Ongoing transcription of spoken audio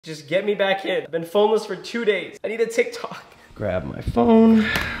Just get me back in. I've been phoneless for 2 days. I need a TikTok. Grab my phone.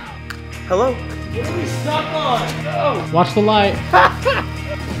 Hello? What are we stuck on? No. Watch the light.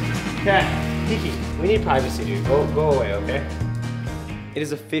 Okay, Kiki, we need privacy, dude. Go away, okay? It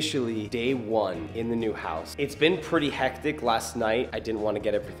is officially day 1 in the new house. It's been pretty hectic. Last night, I didn't want to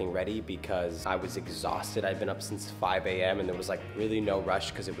get everything ready because I was exhausted. I'd been up since 5 a.m. and there was like really no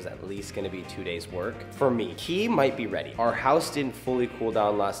rush because it was at least gonna be 2 days work. For me, Key might be ready. Our house didn't fully cool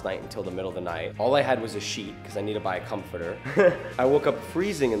down last night until the middle of the night. All I had was a sheet because I need to buy a comforter. I woke up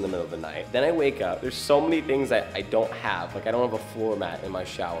freezing in the middle of the night. Then I wake up. There's so many things that I don't have. Like I don't have a floor mat in my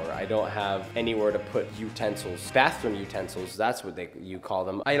shower. I don't have anywhere to put utensils, bathroom utensils. That's what you call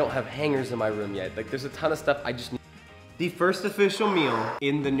them. I don't have hangers in my room yet. Like there's a ton of stuff I just need. The first official meal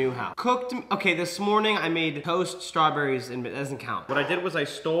in the new house. Cooked, okay, this morning I made toast, strawberries, and it doesn't count. What I did was I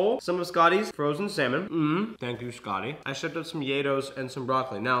stole some of Scotty's frozen salmon. Thank you, Scotty. I shipped up some potatoes and some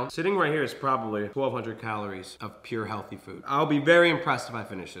broccoli. Now, sitting right here is probably 1,200 calories of pure healthy food. I'll be very impressed if I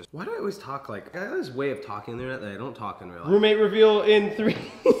finish this. Why do I always talk like, I got this way of talking on the internet that I don't talk in real life. Roommate reveal in 3.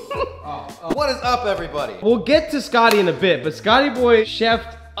 What is up, everybody? We'll get to Scotty in a bit, but Scotty boy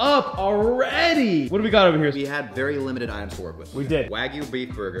chefed up already. What do we got over here? We had very limited items to work with. We did. Wagyu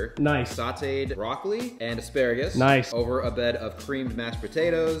beef burger. Nice. Sauteed broccoli and asparagus. Nice. Over a bed of creamed mashed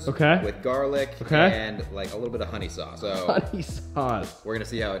potatoes. Okay. With garlic. Okay. And like a little bit of honey sauce. So Honey sauce. we're gonna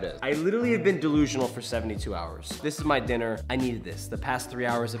see how it is. I literally have been delusional for 72 hours. This is my dinner. I needed this. The past 3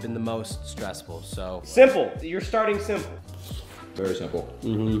 hours have been the most stressful, so. Simple. You're starting simple. Very simple.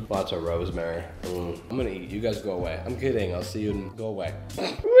 Lots of rosemary. I'm gonna eat. You guys go away. I'm kidding. I'll see you and go away.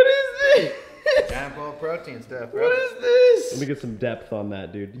 What is this? Ample protein stuff, bro. What is this? Let me get some depth on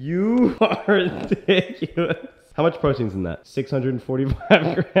that, dude. You are ridiculous. How much protein's in that?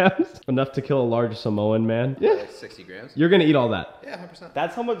 645 grams? Enough to kill a large Samoan man? Yeah. Like 60 grams. You're gonna eat all that. Yeah, 100%.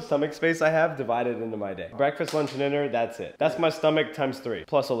 That's how much stomach space I have divided into my day. Breakfast, lunch, and dinner, that's it. That's my stomach times 3,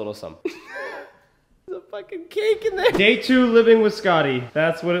 plus a little some. There's a fucking cake in there. Day 2 living with Scotty.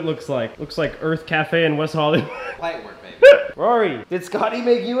 That's what it looks like. Looks like Earth Cafe in West Hollywood. Light work, baby. Rory, did Scotty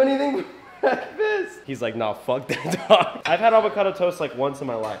make you anything? This. He's like, nah, fuck that dog. I've had avocado toast like once in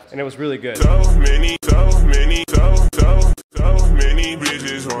my life, and it was really good. So many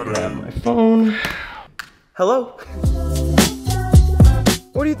bitches on Grab my phone. Hello?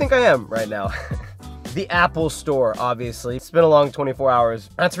 What do you think I am right now? The Apple Store, obviously. It's been a long 24 hours.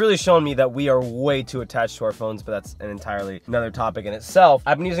 That's really shown me that we are way too attached to our phones, but that's an entirely another topic in itself.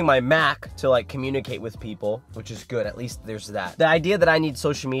 I've been using my Mac to like communicate with people, which is good. At least there's that. The idea that I need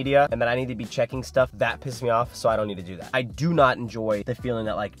social media and that I need to be checking stuff, that pisses me off, so I don't need to do that. I do not enjoy the feeling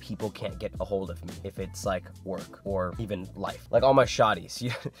that like people can't get a hold of me if it's like work or even life. Like all my shotties.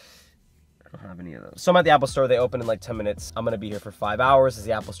 I don't have any of those. So I'm at the Apple Store. They open in like 10 minutes. I'm gonna be here for 5 hours as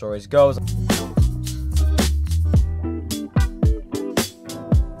the Apple Store always goes.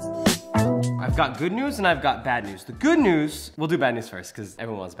 I've got good news and I've got bad news. The good news, we'll do bad news first because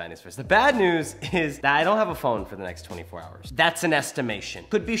everyone wants bad news first. The bad news is that I don't have a phone for the next 24 hours. That's an estimation.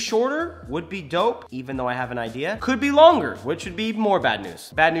 Could be shorter, would be dope, even though I have an idea. Could be longer, which would be more bad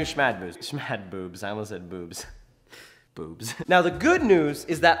news. Bad news, schmad boobs. Schmad boobs, I almost said boobs. Boobs. Now the good news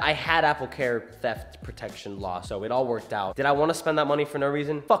is that I had Apple Care theft protection law, so it all worked out. Did I want to spend that money for no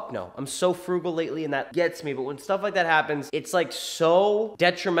reason? Fuck no. I'm so frugal lately and that gets me, but when stuff like that happens, it's like so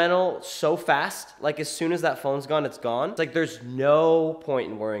detrimental so fast. Like as soon as that phone's gone, it's gone. It's like there's no point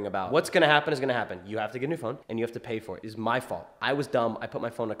in worrying about what's gonna happen is gonna happen. You have to get a new phone and you have to pay for it. It's my fault. I was dumb. I put my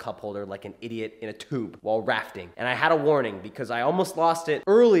phone in a cup holder like an idiot in a tube while rafting. And I had a warning because I almost lost it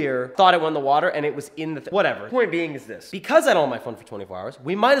earlier, thought it went in the water and it was in the, whatever. Point being is this. Because I don't have my phone for 24 hours,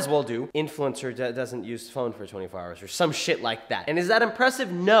 we might as well do influencer that doesn't use phone for 24 hours or some shit like that. And is that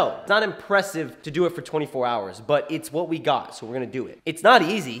impressive? No. It's not impressive to do it for 24 hours, but it's what we got, so we're gonna do it. It's not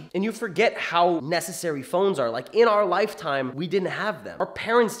easy, and you forget how necessary phones are. Like in our lifetime, we didn't have them. Our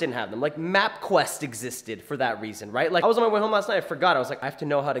parents didn't have them. Like MapQuest existed for that reason, right? Like I was on my way home last night, I forgot. I was like, I have to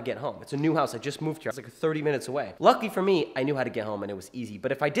know how to get home. It's a new house, I just moved here. It's like 30 minutes away. Luckily for me, I knew how to get home and it was easy.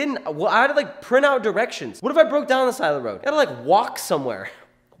 But if I didn't, well, I had to like print out directions. What if I broke down the side of the road? I had to like walk somewhere.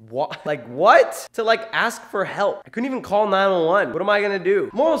 What? Like what? To like ask for help. I couldn't even call 911. What am I gonna do?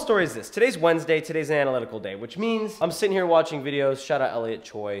 Moral story is this. Today's Wednesday. Today's an analytical day, which means I'm sitting here watching videos. Shout out Elliot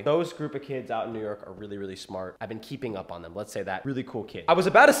Choi. Those group of kids out in New York are really, really smart. I've been keeping up on them. Let's say that. Really cool kid. I was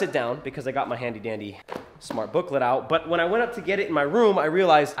about to sit down because I got my handy dandy smart booklet out, but when I went up to get it in my room, I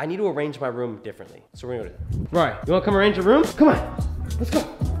realized I need to arrange my room differently. So we're gonna do that. Right, you wanna come arrange your room? Come on, let's go.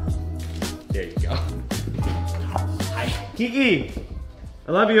 There you go. Hi. Kiki,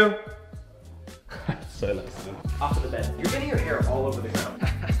 I love you. So nice of him. Off to the bed. You're getting your hair all over the ground.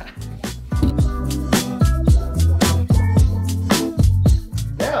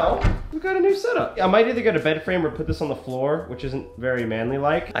 I might either get a bed frame or put this on the floor, which isn't very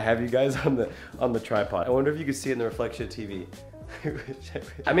manly-like. I have you guys on the tripod. I wonder if you can see it in the reflection of TV.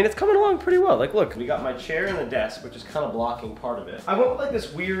 I mean, it's coming along pretty well. Like, look, we got my chair and the desk, which is kind of blocking part of it. I went with like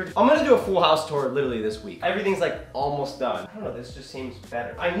this weird, I'm gonna do a full house tour literally this week. Everything's like almost done. I don't know, this just seems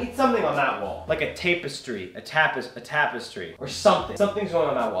better. I need something on that wall. Like a tapestry, a tapestry, or something. Something's going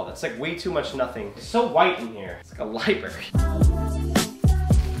on that wall. That's like way too much nothing. It's so white in here. It's like a library.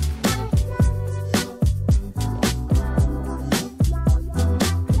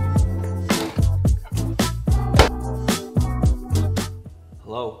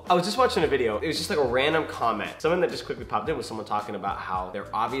 Hello. I was just watching a video. It was just like a random comment. Something that just quickly popped in was someone talking about how they're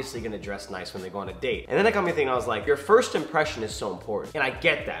obviously gonna dress nice when they go on a date. And then that got me thinking, I was like, your first impression is so important. And I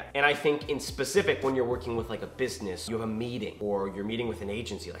get that. And I think in specific, when you're working with like a business, you have a meeting, or you're meeting with an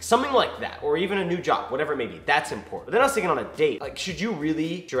agency, like something like that, or even a new job, whatever it may be, that's important. But then I was thinking on a date, like, should you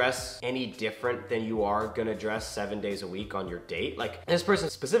really dress any different than you are gonna dress 7 days a week on your date? Like, this person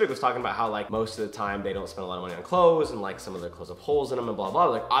specific was talking about how like most of the time they don't spend a lot of money on clothes, and like some of their clothes have holes in them and blah, blah.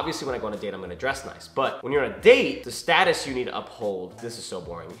 Like, obviously when I go on a date, I'm gonna dress nice. But when you're on a date, the status you need to uphold, this is so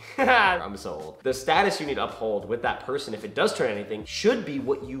boring. I'm so old. The status you need to uphold with that person, if it does turn anything, should be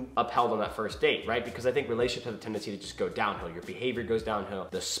what you upheld on that first date, right? Because I think relationships have a tendency to just go downhill. Your behavior goes downhill,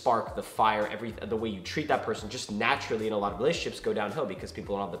 the spark, the fire, the way you treat that person just naturally in a lot of relationships go downhill because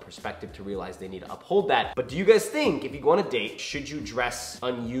people don't have the perspective to realize they need to uphold that. But do you guys think if you go on a date, should you dress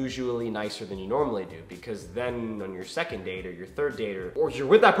unusually nicer than you normally do? Because then on your second date or your third date, or you're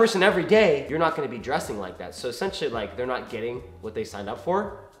with that person every day, you're not gonna be dressing like that. So essentially, like, they're not getting what they signed up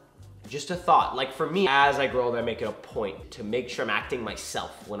for. Just a thought. Like, for me, as I grow older, I make it a point to make sure I'm acting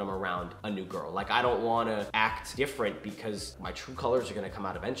myself when I'm around a new girl. Like, I don't wanna act different because my true colors are gonna come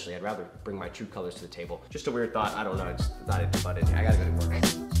out eventually. I'd rather bring my true colors to the table. Just a weird thought. I don't know. I just thought it, but I gotta go to work.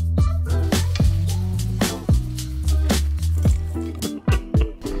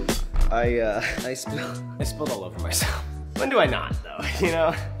 I spilled all over myself. When do I not, though? You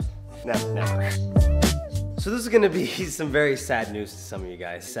know? Never. So this is gonna be some very sad news to some of you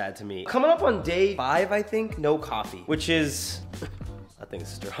guys. Sad to me. Coming up on day 5, I think, no coffee, which is, I think,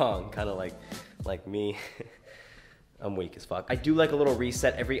 strong. Kind of like me. I'm weak as fuck. I do like a little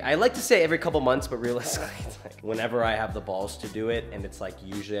reset I like to say every couple months, but realistically, it's like whenever I have the balls to do it, and it's like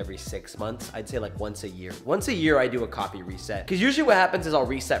usually every 6 months, I'd say like once a year. Once a year, I do a coffee reset. Because usually what happens is I'll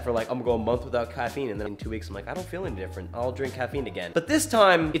reset for like, I'm gonna go a month without caffeine, and then in 2 weeks, I'm like, I don't feel any different. I'll drink caffeine again. But this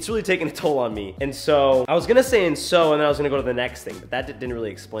time, it's really taking a toll on me. And so, I was gonna say and then I was gonna go to the next thing, but that didn't really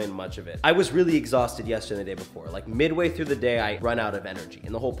explain much of it. I was really exhausted yesterday and the day before. Like midway through the day, I run out of energy.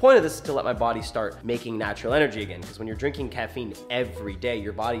 And the whole point of this is to let my body start making natural energy again. Because when you're drinking caffeine every day,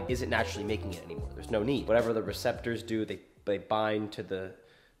 your body isn't naturally making it anymore. There's no need. Whatever the receptors do, they bind to the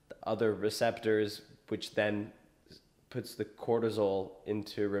other receptors, which then puts the cortisol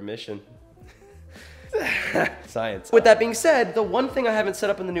into remission. Science. With that being said, the one thing I haven't set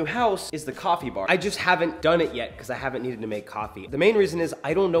up in the new house is the coffee bar. I just haven't done it yet because I haven't needed to make coffee. The main reason is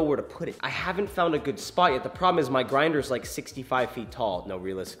I don't know where to put it. I haven't found a good spot yet. The problem is my grinder's like 65 feet tall. No,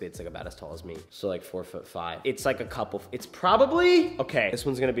 realistically, it's like about as tall as me. So like 4'5". It's like a couple, it's probably, okay, this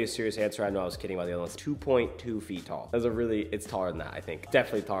one's gonna be a serious answer. I know I was kidding about the other one's 2.2 feet tall. That's it's taller than that, I think.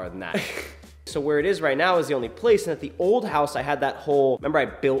 Definitely taller than that. So where it is right now is the only place, and at the old house, I had that whole, remember I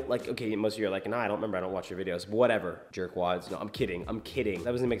built like, okay, most of you are like, no, I don't remember, I don't watch your videos, whatever, jerkwads. No, I'm kidding.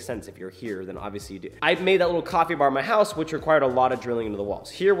 That doesn't make sense. If you're here, then obviously you do. I made that little coffee bar in my house, which required a lot of drilling into the walls.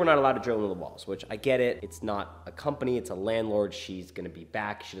 Here, we're not allowed to drill into the walls, which I get it. It's not a company, it's a landlord. She's gonna be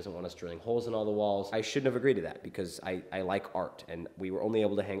back. She doesn't want us drilling holes in all the walls. I shouldn't have agreed to that because I like art, and we were only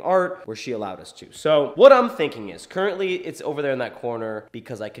able to hang art where she allowed us to. So what I'm thinking is, currently it's over there in that corner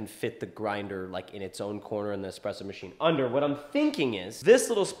because I can fit the grinder like in its own corner and the espresso machine under. What I'm thinking is, this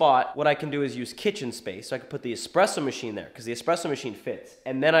little spot, what I can do is use kitchen space. So I could put the espresso machine there because the espresso machine fits.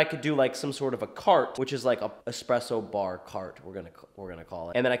 And then I could do like some sort of a cart, which is like a espresso bar cart, we're gonna call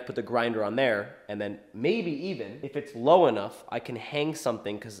it. And then I could put the grinder on there, and then maybe even, if it's low enough, I can hang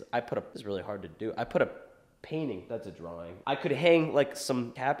something, because this is really hard to do. I put a painting, that's a drawing. I could hang like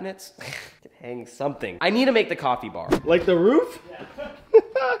some cabinets. I could hang something. I need to make the coffee bar. Like the roof? Yeah.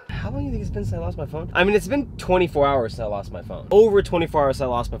 How long do you think it's been since I lost my phone? I mean, it's been 24 hours since I lost my phone. Over 24 hours since I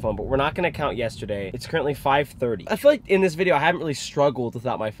lost my phone, but we're not gonna count yesterday. It's currently 5:30. I feel like in this video, I haven't really struggled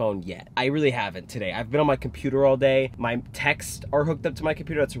without my phone yet. I really haven't today. I've been on my computer all day. My texts are hooked up to my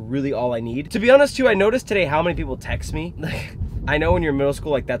computer. That's really all I need. To be honest too, I noticed today how many people text me. I know when you're in middle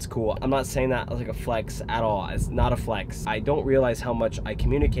school, like that's cool. I'm not saying that as like a flex at all. It's not a flex. I don't realize how much I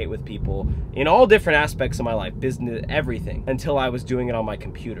communicate with people in all different aspects of my life, business, everything, until I was doing it on my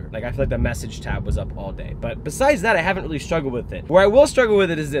computer. Like I feel like the message tab was up all day. But besides that, I haven't really struggled with it. Where I will struggle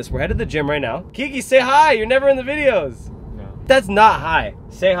with it is this. We're headed to the gym right now. Kiki, say hi. You're never in the videos. That's not hi.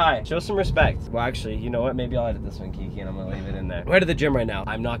 Say hi. Show some respect. Well, actually, you know what? Maybe I'll edit this one, Kiki, and I'm gonna leave it in there. We're at the gym right now.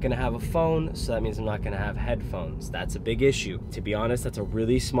 I'm not gonna have a phone, so that means I'm not gonna have headphones. That's a big issue. To be honest, that's a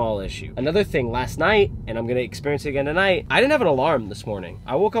really small issue. Another thing, last night, and I'm gonna experience it again tonight, I didn't have an alarm this morning.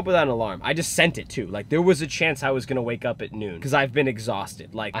 I woke up without an alarm. I just sent it too. Like, there was a chance I was gonna wake up at noon, because I've been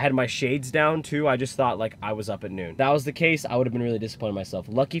exhausted. Like, I had my shades down too. I just thought, like, I was up at noon. If that was the case, I would have been really disappointed in myself.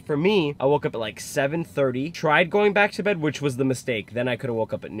 Lucky for me, I woke up at like 7:30, tried going back to bed, which was the mistake. Then I could have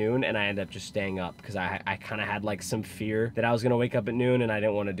woke up at noon, and I ended up just staying up because I kind of had like some fear that I was gonna wake up at noon, and I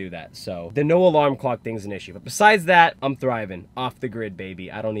didn't want to do that. So the no alarm clock thing's an issue. But besides that, I'm thriving. Off the grid,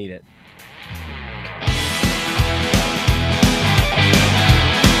 baby. I don't need it.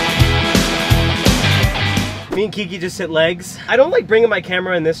 Me and Kiki just hit legs. I don't like bringing my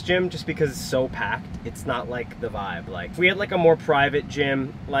camera in this gym just because it's so packed. It's not like the vibe. Like if we had like a more private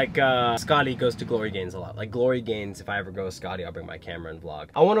gym, like Scotty goes to Glory Gains a lot. Like Glory Gains, if I ever go with Scotty, I'll bring my camera and vlog.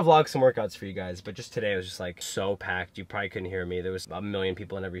 I want to vlog some workouts for you guys, but just today it was just like so packed. You probably couldn't hear me. There was a million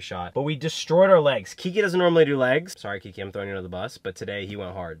people in every shot. But we destroyed our legs. Kiki doesn't normally do legs. Sorry, Kiki, I'm throwing you under the bus, but today he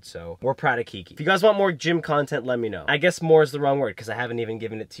went hard. So we're proud of Kiki. If you guys want more gym content, let me know. I guess more is the wrong word because I haven't even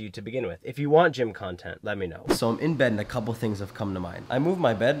given it to you to begin with. If you want gym content, let me know. So I'm in bed and a couple things have come to mind. I moved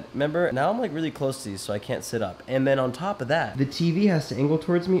my bed, remember? Now I'm like really close to these so I can't sit up. And then on top of that, the TV has to angle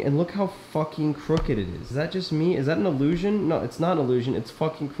towards me, and look how fucking crooked it is. Is that just me? Is that an illusion? No, it's not an illusion. It's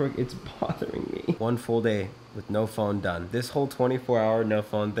fucking crooked. It's bothering me. One full day with no phone done. This whole 24-hour no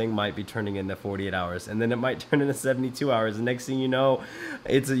phone thing might be turning into 48 hours, and then it might turn into 72 hours. The next thing you know,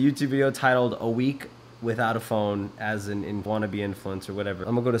 it's a YouTube video titled "A Week Without a Phone as an wannabe influencer," or whatever.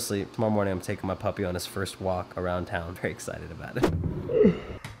 I'm gonna go to sleep. Tomorrow morning, I'm taking my puppy on his first walk around town. Very excited about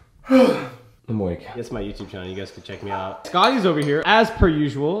it. I'm awake. It's my YouTube channel. You guys can check me out. Scotty's over here, as per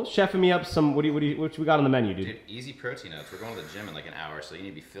usual, chefing me up some. What we got on the menu, dude? Dude, easy protein oats. We're going to the gym in like an hour, so you need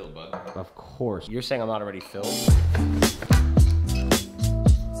to be filled, bud. Of course. You're saying I'm not already filled?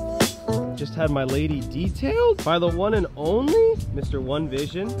 Just had my lady detailed by the one and only Mr. One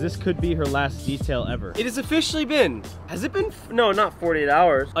Vision. This could be her last detail ever. It has officially been, has it been, no, not 48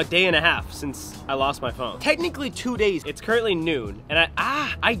 hours, a day and a half since I lost my phone. Technically 2 days. It's currently noon, and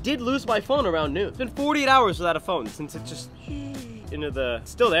I did lose my phone around noon. It's been 48 hours without a phone since it just into the,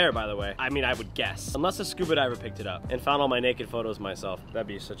 still there by the way. I mean, I would guess. Unless a scuba diver picked it up and found all my naked photos myself. That'd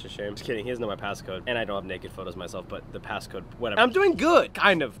be such a shame. Just kidding, he doesn't know my passcode. And I don't have naked photos myself, but the passcode, whatever. I'm doing good,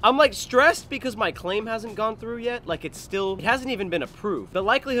 kind of. I'm like stressed because my claim hasn't gone through yet. Like it hasn't even been approved. The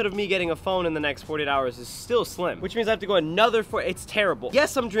likelihood of me getting a phone in the next 48 hours is still slim, which means I have to go another it's terrible.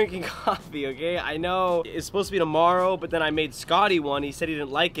 Yes, I'm drinking coffee, okay? I know it's supposed to be tomorrow, but then I made Scotty one. He said he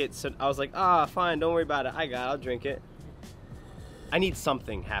didn't like it, so I was like, fine, don't worry about it. I'll drink it. I need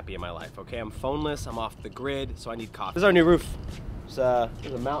something happy in my life, okay? I'm phoneless, I'm off the grid, so I need coffee. This is our new roof. There's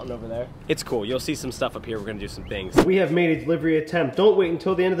a mountain over there. It's cool, you'll see some stuff up here. We're gonna do some things. We have made a delivery attempt. Don't wait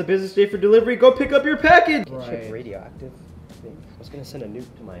until the end of the business day for delivery. Go pick up your package. Right. Radioactive. I was gonna send a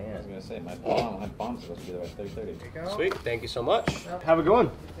nuke to my aunt. I was gonna say, my bomb's supposed to be there by 30:30. Sweet, thank you so much. Have a good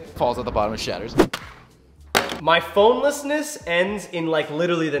one. Falls at the bottom and shatters. My phonelessness ends in like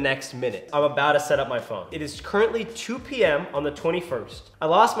literally the next minute. I'm about to set up my phone. It is currently 2 p.m. on the 21st. I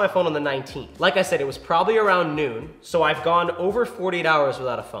lost my phone on the 19th. Like I said, it was probably around noon, so I've gone over 48 hours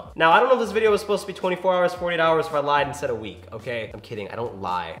without a phone. Now, I don't know if this video was supposed to be 24 hours, 48 hours if I lied and said a week, okay? I'm kidding, I don't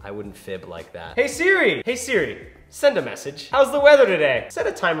lie. I wouldn't fib like that. Hey Siri! Hey Siri! Send a message. How's the weather today? Set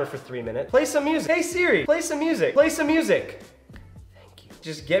a timer for 3 minutes. Play some music. Hey Siri, play some music. Play some music.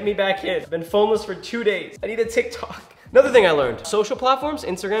 Just get me back in. I've been phoneless for 2 days. I need a TikTok. Another thing I learned, social platforms,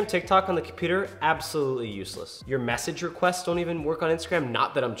 Instagram, TikTok on the computer, absolutely useless. Your message requests don't even work on Instagram.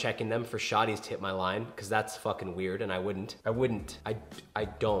 Not that I'm checking them for shotties to hit my line, because that's fucking weird and I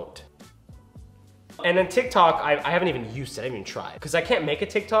don't. And then TikTok, I haven't even used it, I haven't even tried. Because I can't make a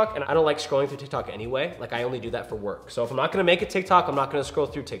TikTok and I don't like scrolling through TikTok anyway. Like I only do that for work. So if I'm not gonna make a TikTok, I'm not gonna scroll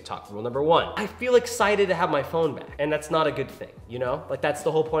through TikTok. Rule number 1. I feel excited to have my phone back. And that's not a good thing, you know? Like that's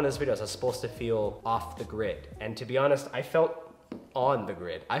the whole point of this video, is I was supposed to feel off the grid. And to be honest, I felt on the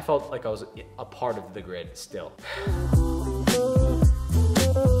grid. I felt like I was a part of the grid still.